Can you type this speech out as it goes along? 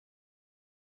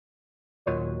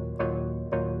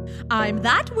I'm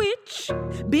that witch.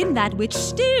 Been that witch,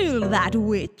 still that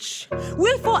witch.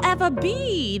 Will forever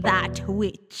be that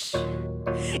witch.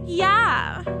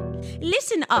 Yeah.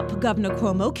 Listen up, Governor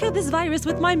Cuomo. Kill this virus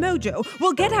with my mojo.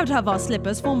 We'll get out of our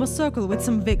slippers, form a circle with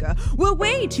some vigor. We're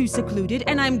way too secluded,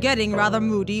 and I'm getting rather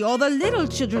moody. All the little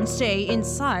children stay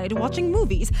inside watching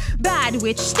movies. Bad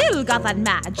witch still got that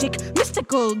magic.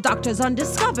 Mystical doctors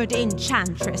undiscovered,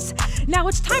 enchantress. Now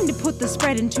it's time to put the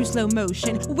spread into slow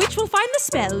motion. Witch will find the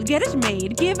spell, get it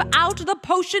made, give out the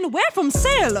potion. We're from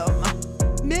Salem.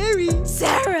 Mary.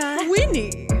 Sarah.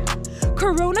 Winnie.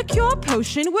 Corona cure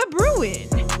potion, we're brewin'.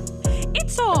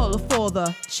 It's all for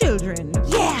the children.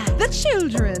 Yeah, the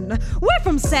children. We're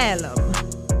from Salem.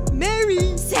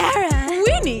 Mary. Sarah.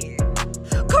 Winnie.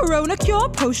 Corona cure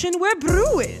potion, we're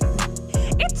brewin'.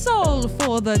 It's all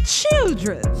for the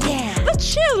children. Yeah, the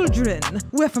children.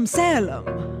 We're from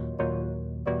Salem.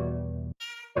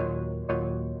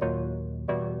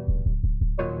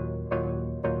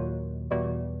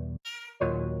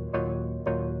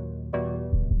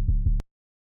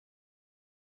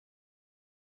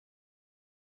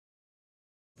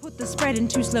 Put the spread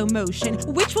into slow motion.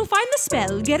 Witch will find the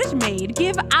spell, get it made,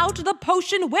 give out the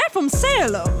potion. We're from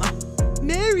Salem.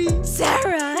 Mary.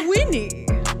 Sarah. Winnie.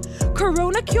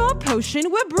 Corona cure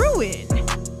potion, we're brewin'.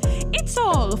 It's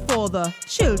all for the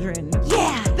children.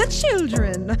 Yeah, the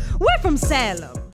children. We're from Salem.